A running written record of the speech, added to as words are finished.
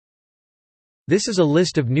This is a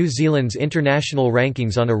list of New Zealand's international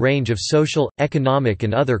rankings on a range of social, economic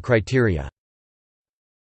and other criteria.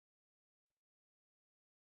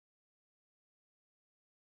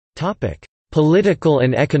 Political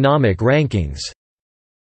and economic rankings.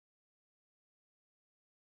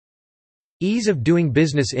 Ease of Doing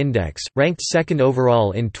Business Index, ranked second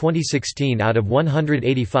overall in 2016 out of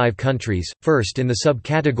 185 countries, first in the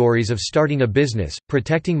subcategories of starting a business,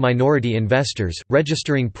 protecting minority investors,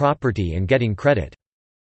 registering property and getting credit.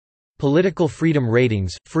 Political Freedom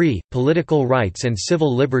Ratings, free, political rights and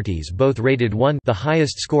civil liberties both rated 1, the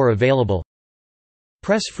highest score available.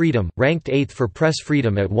 Press freedom, ranked 8th for press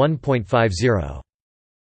freedom at 1.50.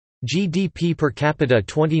 GDP per capita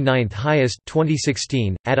 29th highest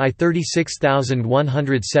 2016 at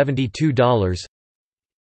 $36,172.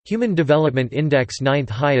 Human Development Index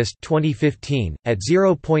 9th highest 2015 at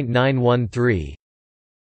 0.913.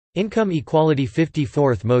 Income Equality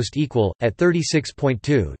 54th most equal at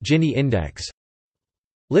 36.2 Gini Index.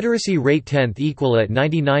 Literacy rate 10th equal at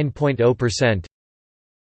 99.0%.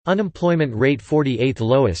 Unemployment rate 48th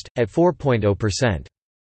lowest at 4.0%.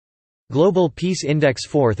 Global Peace Index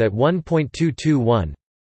 4th at 1.221.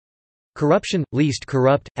 Corruption – least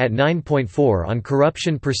corrupt, at 9.4 on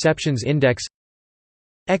Corruption Perceptions Index.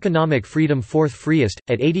 Economic Freedom 4th freest,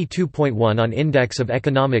 at 82.1 on Index of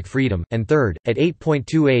Economic Freedom, and 3rd, at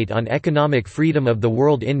 8.28 on Economic Freedom of the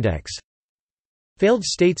World Index. Failed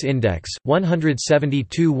States Index,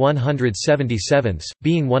 172 177th,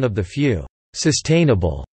 being one of the few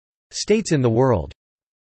 «sustainable» states in the world.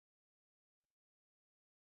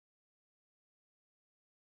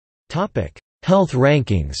 Health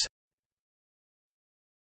rankings.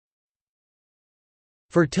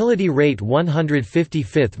 Fertility rate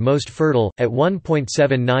 155th most fertile, at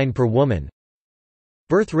 1.79 per woman.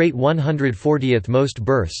 Birth rate 140th most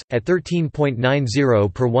births, at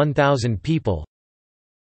 13.90 per 1,000 people.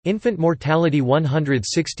 Infant mortality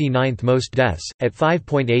 169th most deaths, at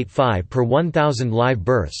 5.85 per 1,000 live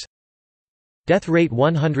births. Death rate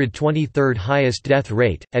 123rd highest death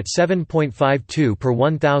rate, at 7.52 per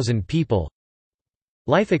 1,000 people.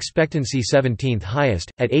 Life expectancy 17th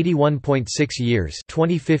highest, at 81.6 years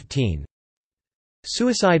 2015.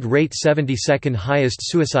 Suicide rate 72nd highest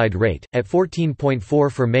suicide rate, at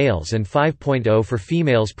 14.4 for males and 5.0 for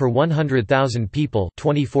females per 100,000 people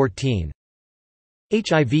 2014.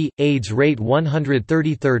 HIV – AIDS rate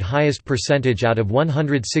 133rd highest percentage out of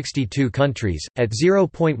 162 countries, at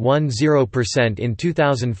 0.10% in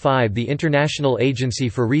 2005. The International Agency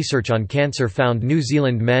for Research on Cancer found New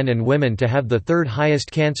Zealand men and women to have the third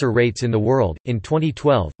highest cancer rates in the world. In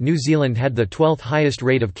 2012, New Zealand had the 12th highest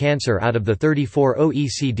rate of cancer out of the 34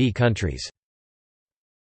 OECD countries.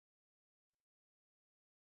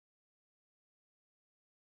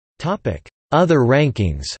 Other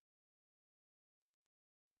rankings.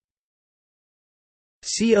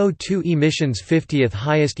 CO2 emissions 50th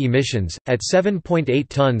highest emissions, at 7.8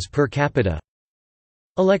 tons per capita.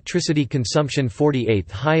 Electricity consumption 48th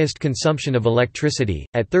highest consumption of electricity,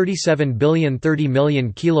 at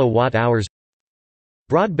 37,030,000,000 kilowatt-hours.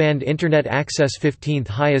 Broadband Internet access 15th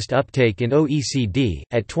highest uptake in OECD,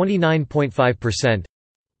 at 29.5%.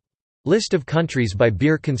 List of countries by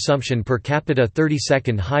beer consumption per capita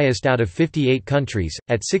 32nd highest out of 58 countries,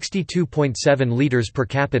 at 62.7 liters per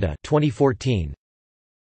capita 2014.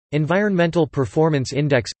 Environmental Performance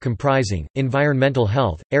Index – comprising, environmental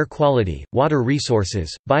health, air quality, water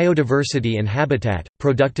resources, biodiversity and habitat,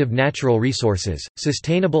 productive natural resources,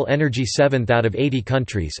 sustainable energy 7th out of 80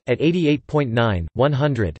 countries, at 88.9,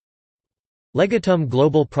 100. Legatum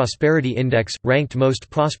Global Prosperity Index – ranked most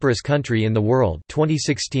prosperous country in the world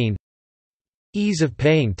 2016. Ease of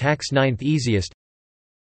paying tax 9th easiest.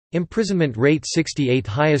 Imprisonment rate 68th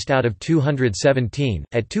highest out of 217,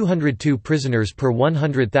 at 202 prisoners per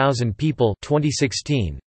 100,000 people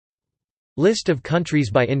 2016. List of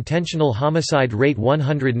countries by intentional homicide rate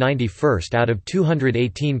 191st out of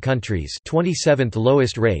 218 countries 27th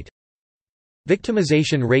lowest rate.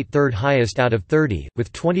 Victimization rate 3rd highest out of 30,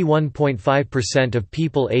 with 21.5% of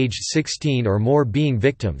people aged 16 or more being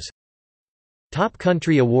victims. Top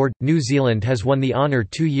Country Award – New Zealand has won the honour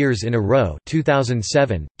 2 years in a row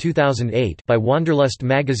 2007, 2008 by Wanderlust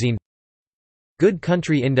magazine. Good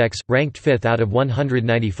Country Index – ranked 5th out of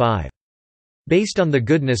 195. Based on the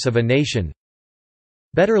goodness of a nation.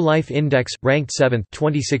 Better Life Index – ranked 7th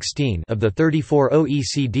 2016 of the 34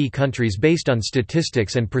 OECD countries based on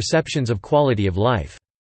statistics and perceptions of quality of life.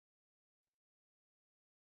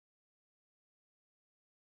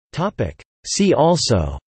 See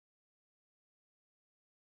also: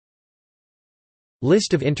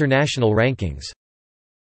 List of international rankings.